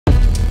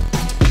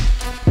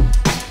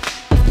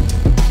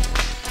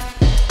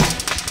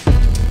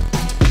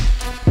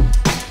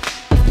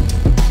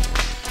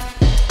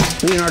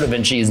Leonardo da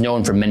Vinci is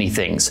known for many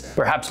things.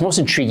 Perhaps most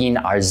intriguing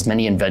are his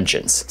many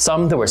inventions,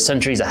 some that were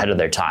centuries ahead of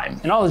their time.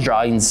 In all his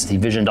drawings, he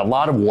visioned a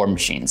lot of war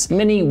machines,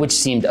 many which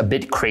seemed a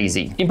bit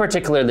crazy. In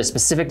particular, the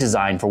specific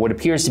design for what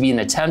appears to be an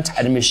attempt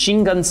at a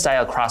machine gun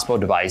style crossbow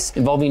device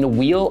involving a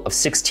wheel of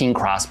 16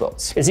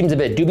 crossbows. It seems a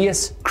bit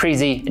dubious,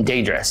 crazy, and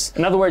dangerous.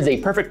 In other words, a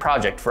perfect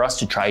project for us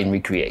to try and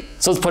recreate.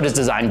 So let's put his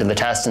design to the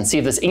test and see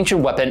if this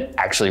ancient weapon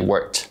actually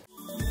worked.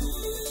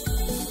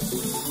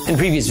 In a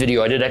previous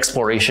video, I did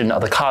exploration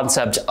of the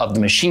concept of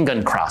the machine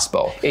gun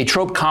crossbow, a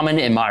trope common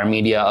in modern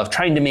media of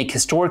trying to make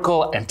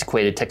historical,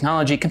 antiquated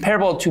technology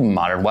comparable to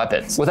modern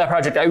weapons. With that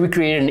project, I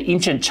recreated an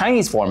ancient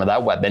Chinese form of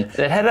that weapon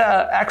that had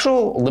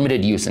actual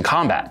limited use in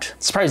combat.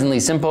 Surprisingly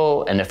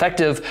simple and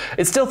effective,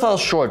 it still fell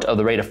short of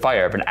the rate of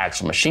fire of an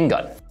actual machine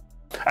gun.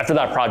 After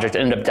that project, I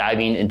ended up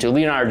diving into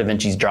Leonardo da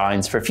Vinci's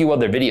drawings for a few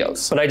other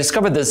videos, but I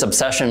discovered this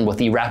obsession with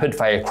the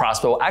rapid-fire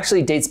crossbow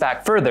actually dates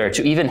back further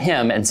to even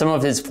him and some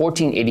of his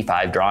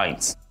 1485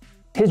 drawings.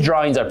 His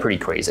drawings are pretty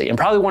crazy, and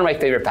probably one of my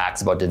favorite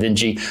facts about Da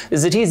Vinci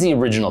is that he's the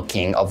original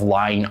king of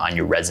lying on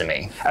your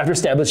resume. After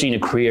establishing a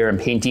career in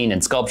painting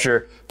and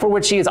sculpture, for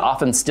which he is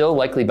often still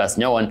likely best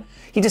known,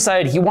 he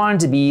decided he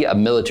wanted to be a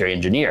military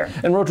engineer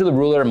and wrote to the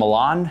ruler of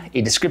Milan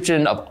a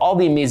description of all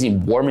the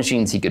amazing war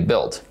machines he could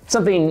build,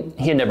 something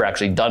he had never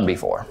actually done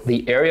before.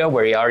 The area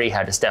where he already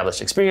had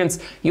established experience,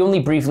 he only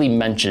briefly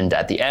mentioned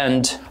at the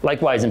end.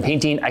 Likewise in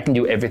painting, I can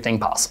do everything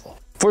possible.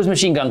 For his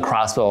machine gun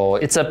crossbow,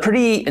 it's a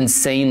pretty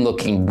insane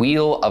looking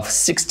wheel of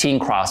 16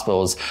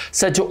 crossbows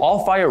said to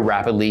all fire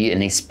rapidly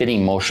in a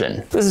spinning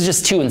motion. This is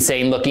just too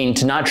insane looking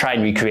to not try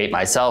and recreate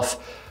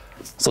myself,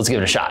 so let's give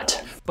it a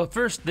shot. But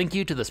first, thank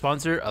you to the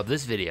sponsor of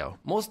this video.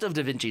 Most of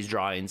Da Vinci's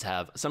drawings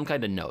have some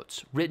kind of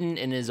notes, written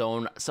in his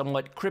own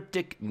somewhat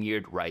cryptic,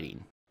 weird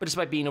writing. But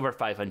despite being over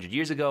 500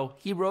 years ago,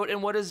 he wrote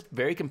in what is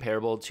very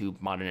comparable to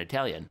modern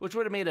Italian, which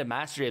would have made a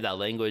mastery of that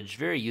language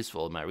very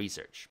useful in my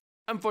research.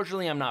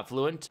 Unfortunately, I'm not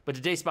fluent, but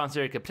today's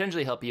sponsor could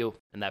potentially help you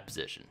in that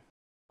position.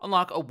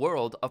 Unlock a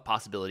world of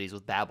possibilities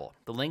with Babbel,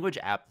 the language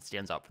app that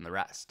stands out from the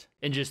rest.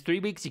 In just 3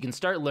 weeks, you can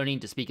start learning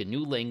to speak a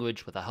new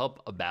language with the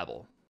help of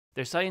Babbel.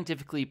 Their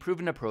scientifically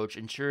proven approach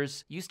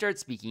ensures you start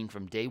speaking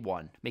from day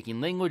one,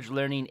 making language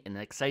learning an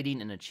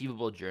exciting and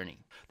achievable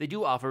journey. They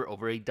do offer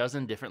over a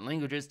dozen different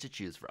languages to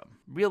choose from.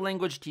 Real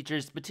language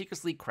teachers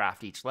meticulously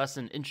craft each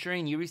lesson,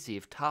 ensuring you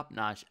receive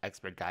top-notch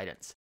expert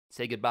guidance.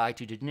 Say goodbye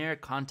to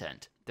generic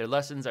content. Their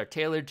lessons are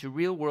tailored to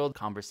real-world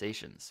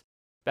conversations.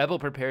 Babbel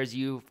prepares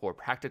you for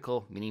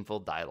practical, meaningful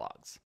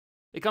dialogues.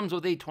 It comes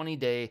with a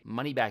 20-day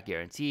money-back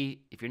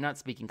guarantee. If you're not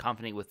speaking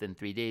confidently within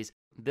 3 days,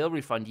 they'll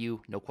refund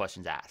you, no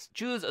questions asked.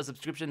 Choose a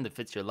subscription that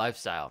fits your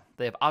lifestyle.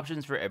 They have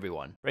options for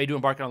everyone. Ready to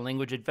embark on a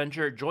language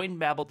adventure? Join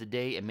Babbel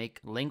today and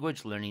make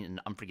language learning an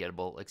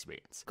unforgettable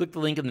experience. Click the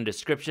link in the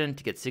description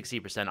to get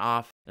 60%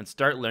 off and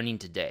start learning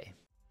today.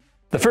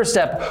 The first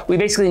step, we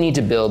basically need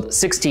to build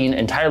 16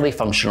 entirely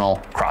functional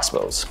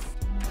crossbows.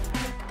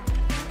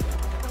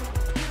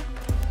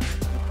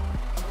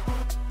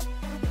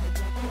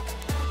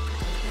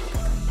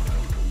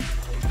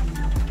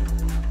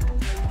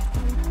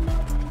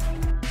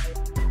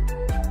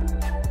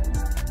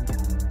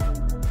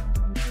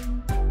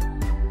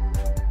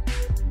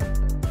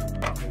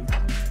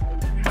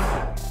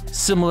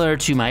 Similar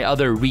to my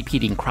other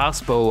repeating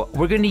crossbow,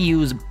 we're going to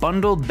use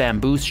bundled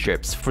bamboo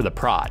strips for the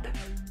prod,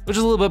 which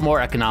is a little bit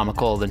more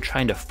economical than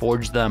trying to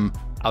forge them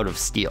out of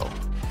steel.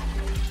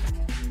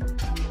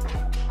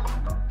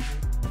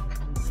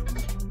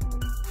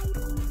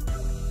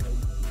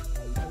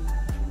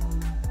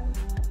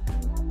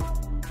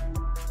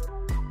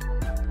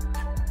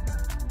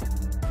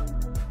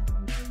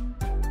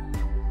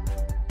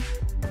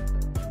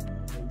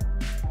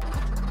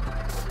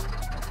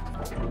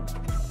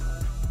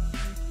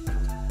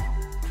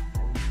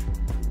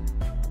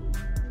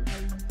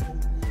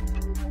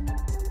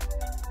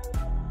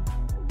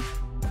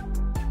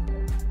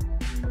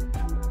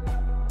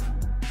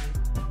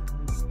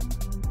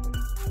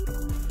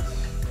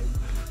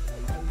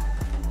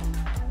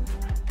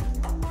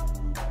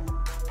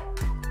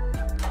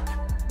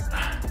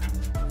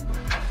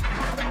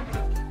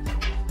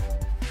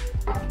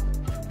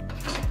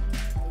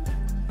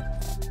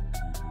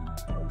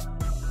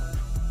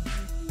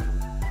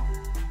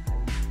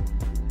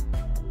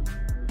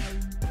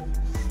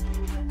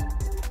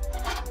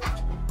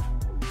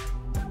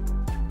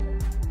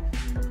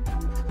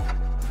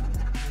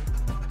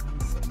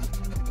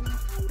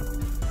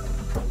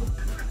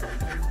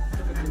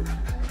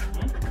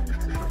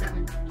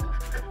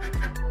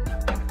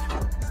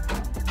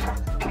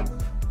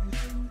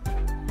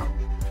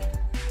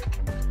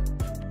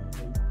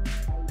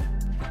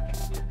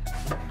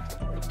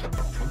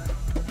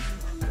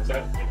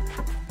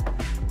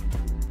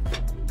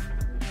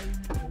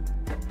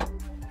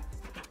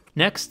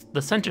 Next,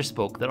 the center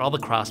spoke that all the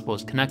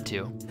crossbows connect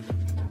to.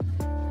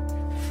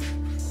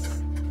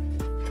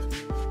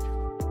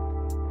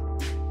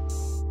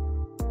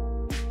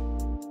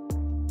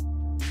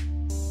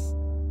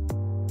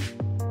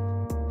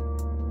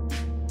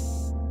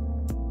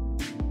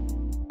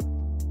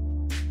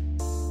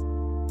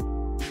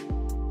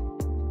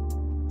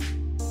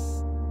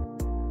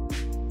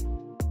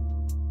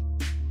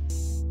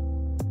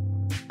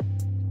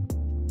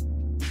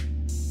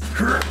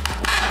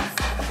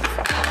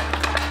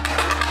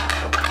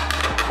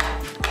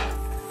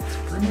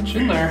 It's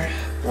in there.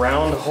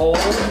 Round hole,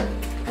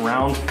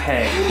 round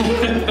peg.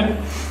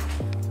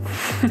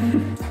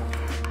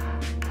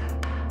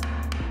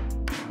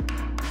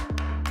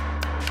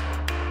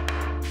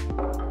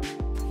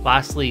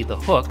 Lastly, the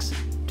hooks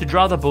to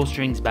draw the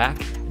bowstrings back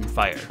and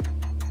fire.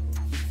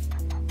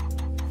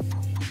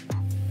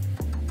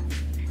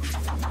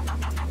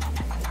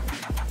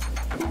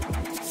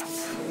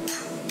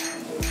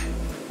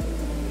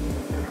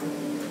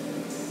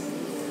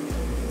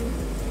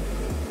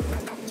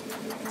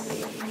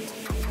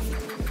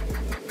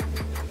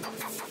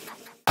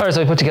 All right,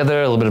 so I put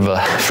together a little bit of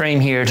a frame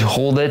here to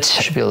hold it.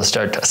 Should be able to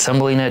start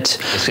assembling it.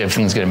 Basically,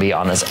 everything's gonna be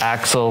on this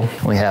axle.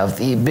 We have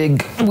the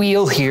big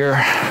wheel here,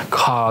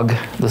 cog.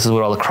 This is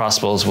what all the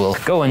crossbows will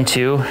go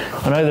into.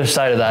 On either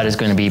side of that is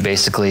gonna be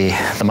basically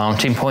the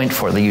mounting point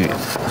for the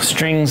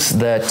strings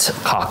that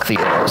cock the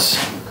arrows.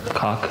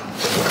 Cock,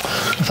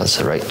 if that's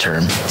the right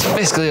term. So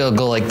basically it'll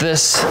go like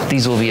this.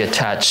 These will be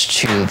attached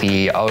to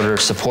the outer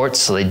supports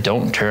so they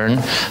don't turn.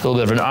 A little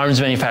bit of an arms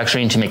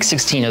manufacturing to make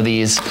 16 of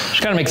these, which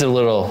kind of makes it a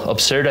little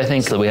absurd, I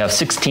think, that we have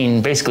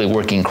 16 basically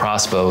working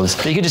crossbows.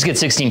 So you could just get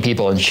 16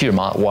 people and shoot them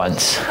at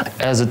once.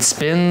 As it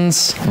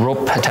spins,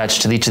 rope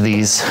attached to each of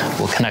these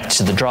will connect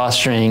to the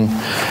drawstring.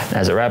 And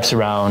as it wraps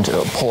around,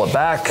 it'll pull it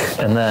back.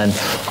 And then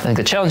I think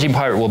the challenging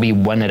part will be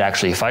when it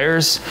actually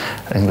fires.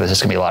 I think there's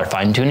just gonna be a lot of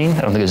fine tuning.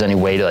 I don't think there's any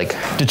way to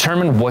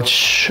determine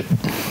which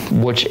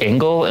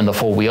angle in the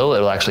full wheel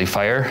it'll actually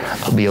fire.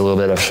 It'll be a little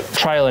bit of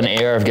trial and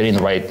error of getting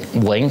the right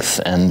length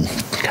and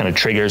kind of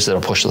triggers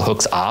that'll push the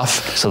hooks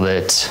off so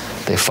that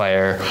they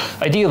fire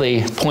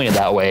ideally pointed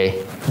that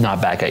way,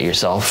 not back at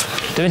yourself.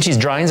 DaVinci's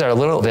drawings are a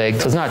little vague,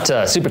 so it's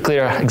not super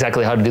clear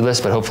exactly how to do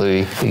this, but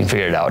hopefully we can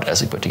figure it out as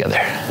we put together.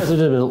 So we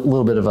did a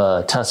little bit of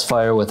a test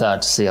fire with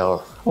that to see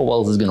how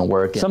well this is gonna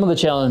work. Some of the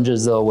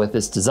challenges though with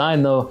this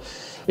design though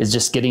is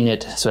just getting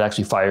it so it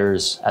actually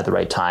fires at the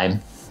right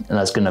time. And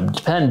that's gonna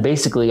depend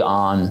basically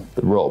on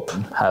the rope,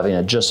 having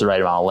it just the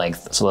right amount of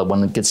length so that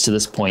when it gets to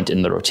this point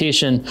in the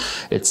rotation,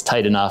 it's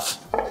tight enough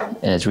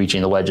and it's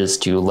reaching the wedges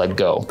to let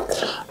go.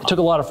 It took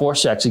a lot of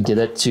force to actually get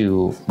it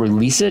to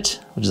release it,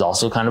 which is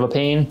also kind of a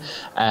pain.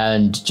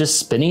 And just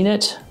spinning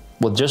it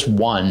with just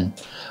one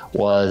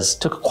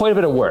took quite a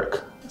bit of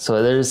work.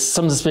 So there's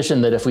some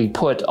suspicion that if we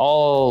put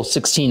all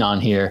 16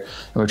 on here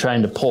and we're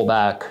trying to pull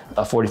back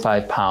a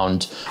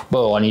 45-pound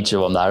bow on each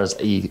of them, that is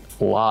a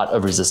lot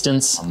of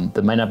resistance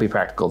that might not be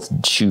practical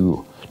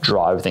to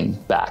draw everything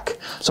back.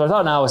 So I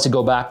thought now was to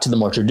go back to the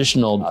more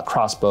traditional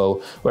crossbow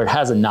where it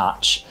has a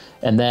notch.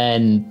 And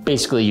then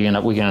basically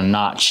we're gonna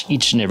notch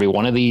each and every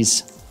one of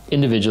these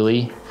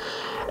individually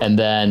and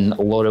then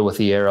load it with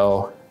the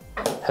arrow,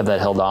 have that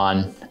held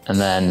on, and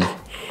then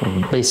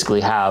basically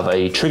have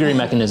a triggering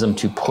mechanism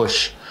to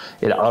push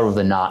it out of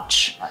the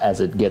notch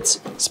as it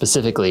gets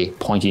specifically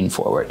pointing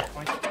forward.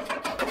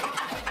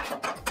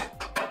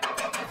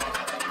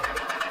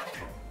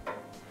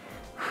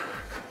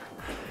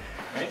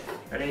 Right,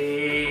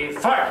 ready,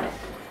 fire!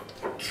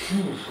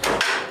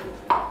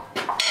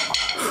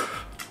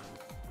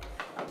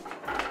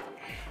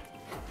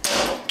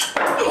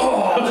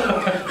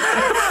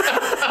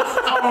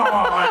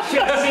 I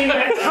should have seen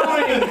that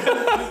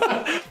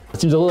coming!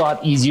 It seems a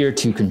lot easier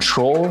to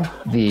control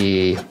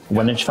the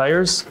when-inch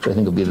fires, which I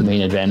think will be the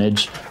main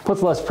advantage.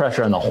 Puts less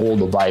pressure on the whole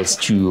device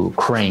to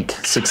crank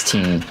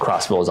 16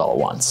 crossbows all at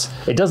once.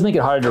 It does make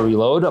it harder to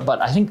reload,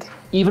 but I think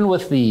even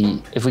with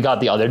if we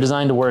got the other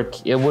design to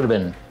work, it would have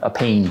been a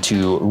pain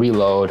to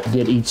reload,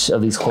 get each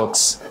of these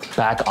hooks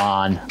back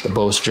on the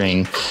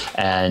bowstring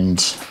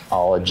and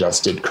all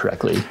adjusted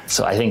correctly.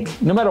 So I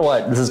think no matter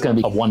what, this is gonna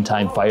be a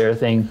one-time fire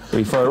thing.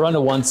 We run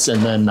it once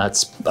and then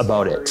that's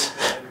about it.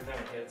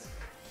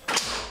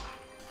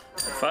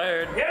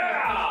 Fired.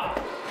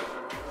 Yeah!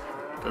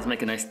 Does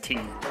make a nice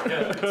ting.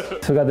 So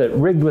we got that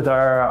rigged with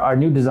our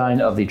new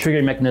design of the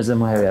triggering mechanism.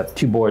 We have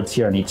two boards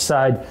here on each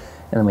side,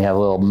 and then we have a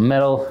little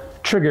metal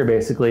trigger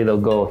basically that'll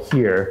go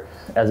here.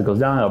 As it goes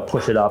down, it'll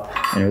push it up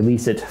and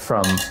release it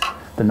from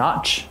the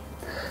notch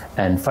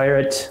and fire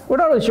it. We're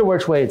not really sure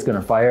which way it's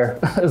gonna fire.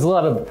 There's a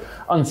lot of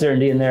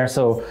uncertainty in there.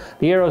 So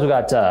the arrows, we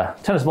got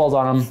tennis balls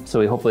on them, so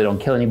we hopefully don't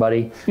kill anybody.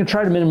 You can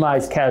try to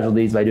minimize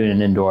casualties by doing it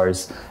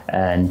indoors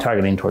and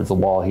targeting towards the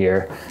wall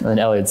here. And then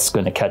Elliot's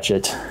gonna catch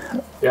it.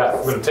 Yeah,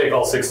 I'm gonna take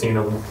all 16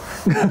 of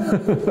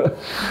them.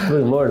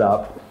 Really lure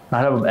up,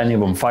 not have any of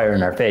them fire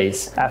in our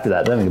face. After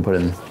that, then we can put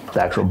in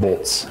the actual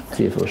bolts,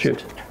 see if it'll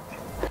shoot.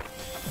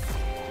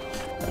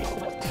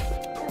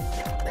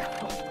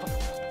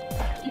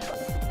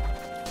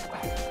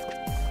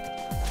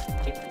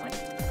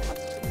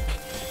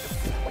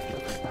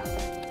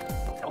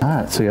 All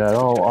right, so we got it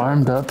all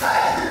armed up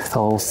with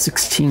all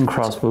 16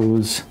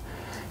 crossbows,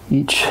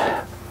 each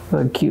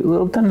with a cute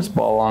little tennis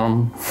ball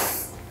on them.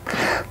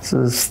 This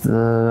is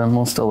the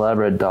most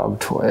elaborate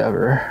dog toy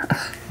ever.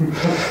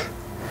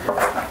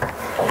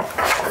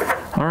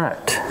 All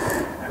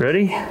right,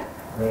 ready?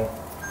 Yeah.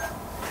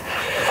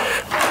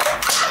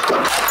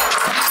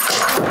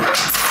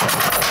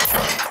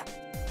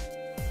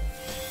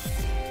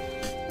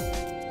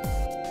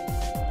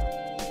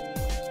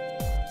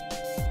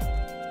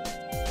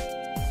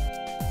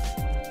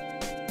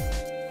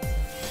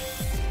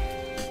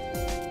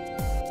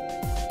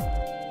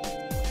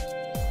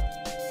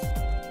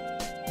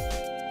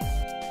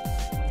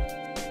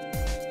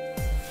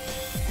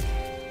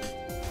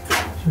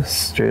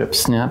 Just straight up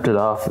snapped it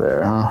off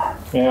there, huh?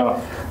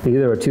 Yeah. They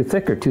either were too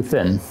thick or too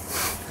thin.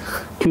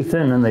 Too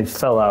thin and they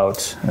fell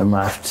out and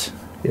left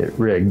it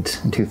rigged,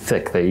 and too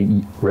thick they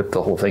ripped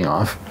the whole thing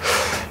off.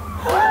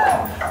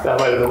 That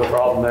might have been the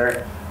problem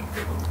there.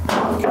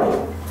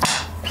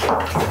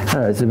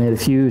 All right, so we made a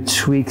few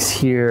tweaks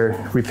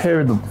here,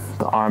 repaired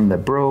the arm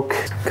that broke,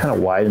 kind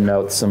of widened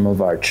out some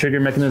of our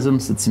trigger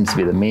mechanisms. That seems to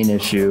be the main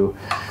issue.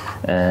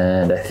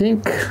 And I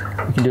think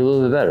we can do a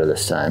little bit better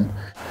this time.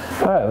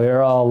 All right, we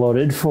are all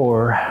loaded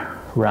for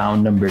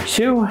round number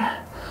 2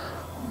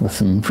 with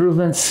some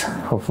improvements.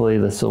 Hopefully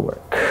this will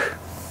work.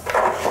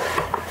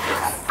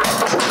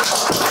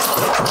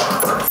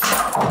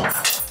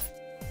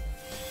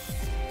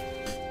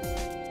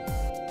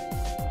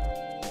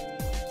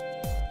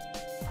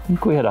 I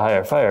think we had a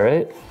higher fire,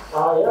 right?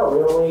 Yeah,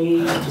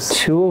 really.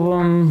 2 of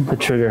them, the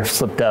trigger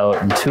slipped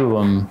out, and 2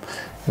 of them,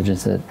 it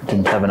just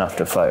didn't have enough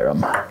to fire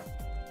them.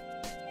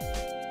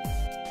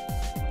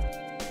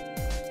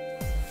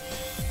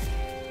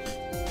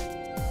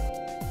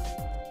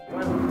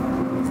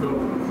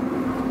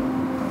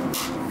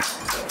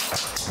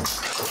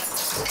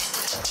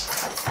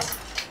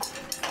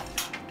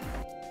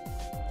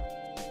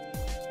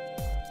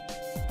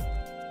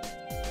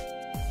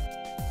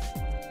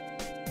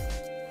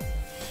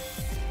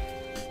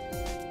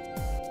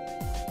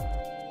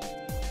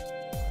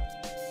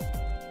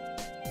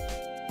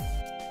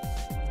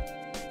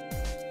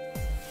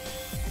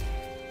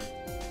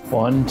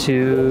 One,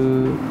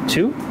 two.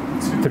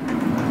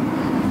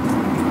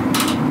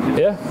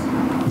 Yeah.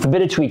 With a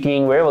bit of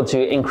tweaking, we're able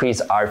to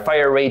increase our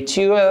fire rate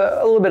to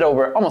a little bit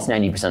over almost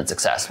 90%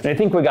 success. And I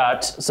think we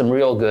got some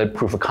real good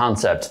proof of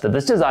concept that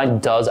this design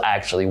does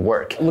actually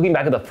work. Looking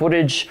back at the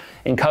footage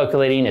and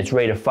calculating its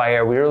rate of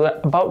fire, we were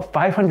about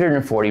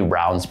 540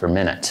 rounds per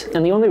minute.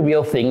 And the only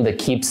real thing that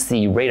keeps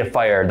the rate of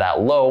fire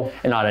that low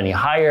and not any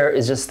higher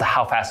is just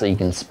how fast you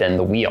can spin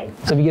the wheel.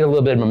 So if you get a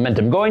little bit of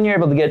momentum going, you're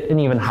able to get an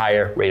even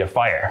higher rate of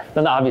fire.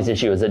 Then the obvious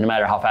issue is that no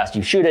matter how fast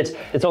you shoot it,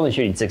 it's only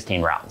shooting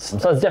 16 rounds.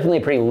 So it's definitely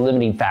a pretty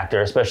limiting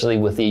factor, especially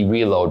with the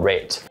reload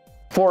rate.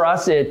 For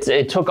us,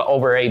 it took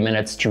over 8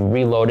 minutes to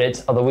reload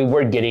it, although we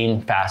were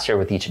getting faster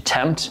with each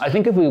attempt. I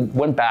think if we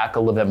went back a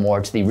little bit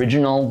more to the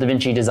original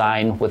DaVinci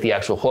design with the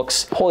actual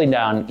hooks, pulling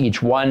down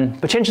each one,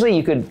 potentially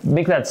you could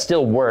make that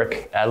still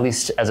work, at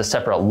least as a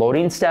separate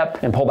loading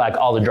step, and pull back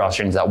all the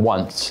drawstrings at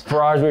once.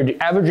 For ours, we were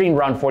averaging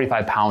around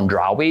 45-pound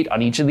draw weight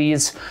on each of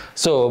these,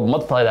 so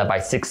multiply that by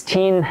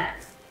 16,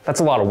 that's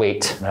a lot of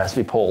weight that has to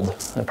be pulled.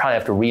 I probably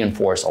have to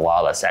reinforce a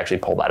lot of this to actually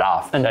pull that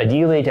off. And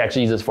ideally, to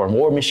actually use this for a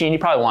war machine, you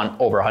probably want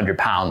over 100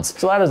 pounds.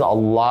 So that is a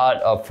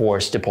lot of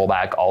force to pull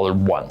back all at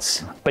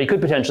once. But you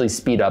could potentially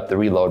speed up the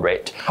reload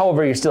rate.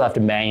 However, you still have to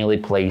manually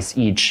place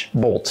each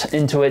bolt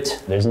into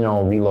it. There's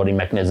no reloading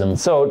mechanism.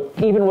 So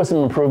even with some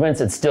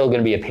improvements, it's still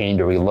gonna be a pain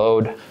to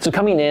reload. So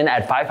coming in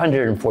at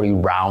 540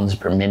 rounds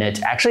per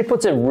minute actually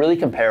puts it really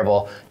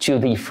comparable to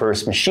the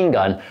first machine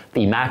gun,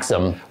 the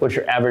Maxim, which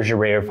averaged a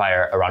rate of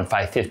fire around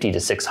 550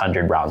 to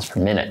 600 rounds per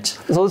minute.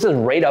 So this is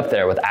right up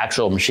there with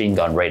actual machine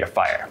gun rate of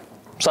fire.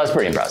 So that's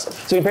pretty impressive.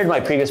 So compared to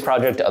my previous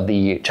project of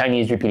the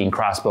Chinese repeating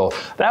crossbow,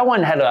 that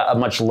one had a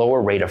much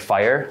lower rate of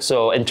fire.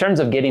 So in terms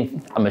of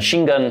getting a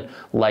machine gun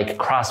like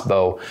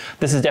crossbow,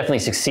 this is definitely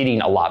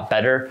succeeding a lot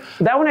better.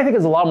 That one I think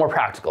is a lot more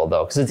practical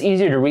though, because it's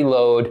easier to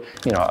reload.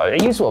 You know,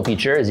 a useful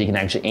feature is you can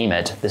actually aim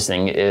it. This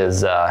thing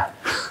is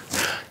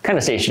kind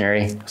of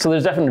stationary. So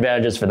there's definitely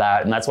advantages for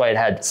that, and that's why it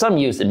had some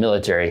use in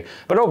military.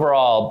 But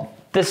overall,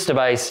 this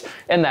device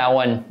and that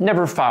one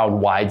never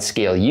found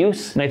wide-scale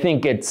use. And I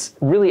think it's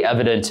really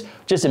evident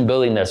just in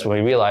building this when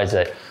we realized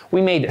that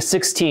we made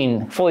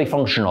 16 fully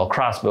functional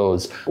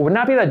crossbows. It would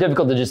not be that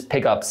difficult to just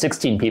pick up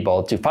 16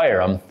 people to fire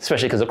them,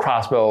 especially because a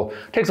crossbow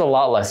takes a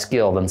lot less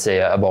skill than say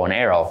a bow and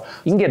arrow.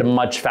 You can get a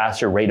much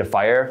faster rate of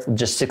fire with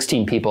just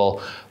 16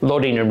 people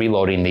loading and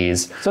reloading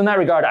these. So in that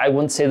regard, I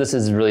wouldn't say this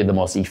is really the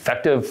most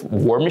effective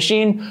war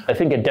machine. I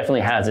think it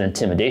definitely has an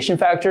intimidation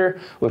factor,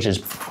 which is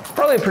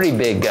probably a pretty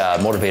big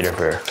motivator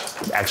for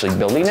actually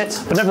building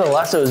it. But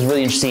nevertheless, it was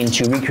really interesting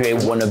to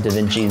recreate one of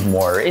DaVinci's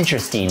more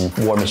interesting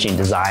war machine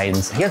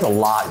designs. He has a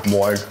lot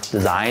more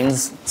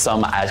designs,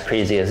 some as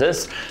crazy as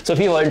this. So if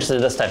people are interested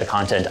in this type of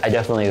content, I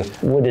definitely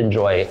would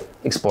enjoy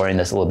exploring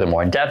this a little bit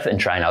more in depth and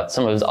trying out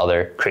some of his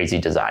other crazy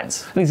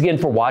designs. Thanks again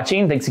for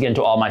watching. Thanks again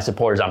to all my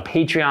supporters on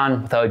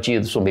Patreon. Without you,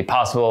 this wouldn't be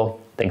possible.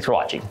 Thanks for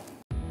watching.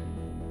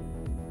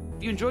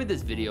 If you enjoyed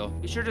this video,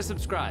 be sure to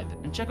subscribe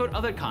and check out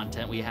other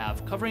content we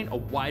have covering a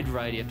wide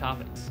variety of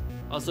topics.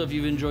 Also, if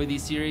you've enjoyed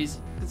these series,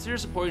 consider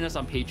supporting us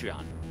on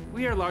Patreon.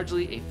 We are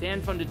largely a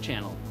fan-funded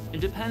channel and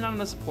depend on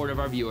the support of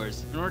our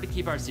viewers in order to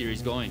keep our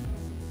series going.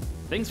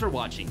 Thanks for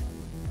watching.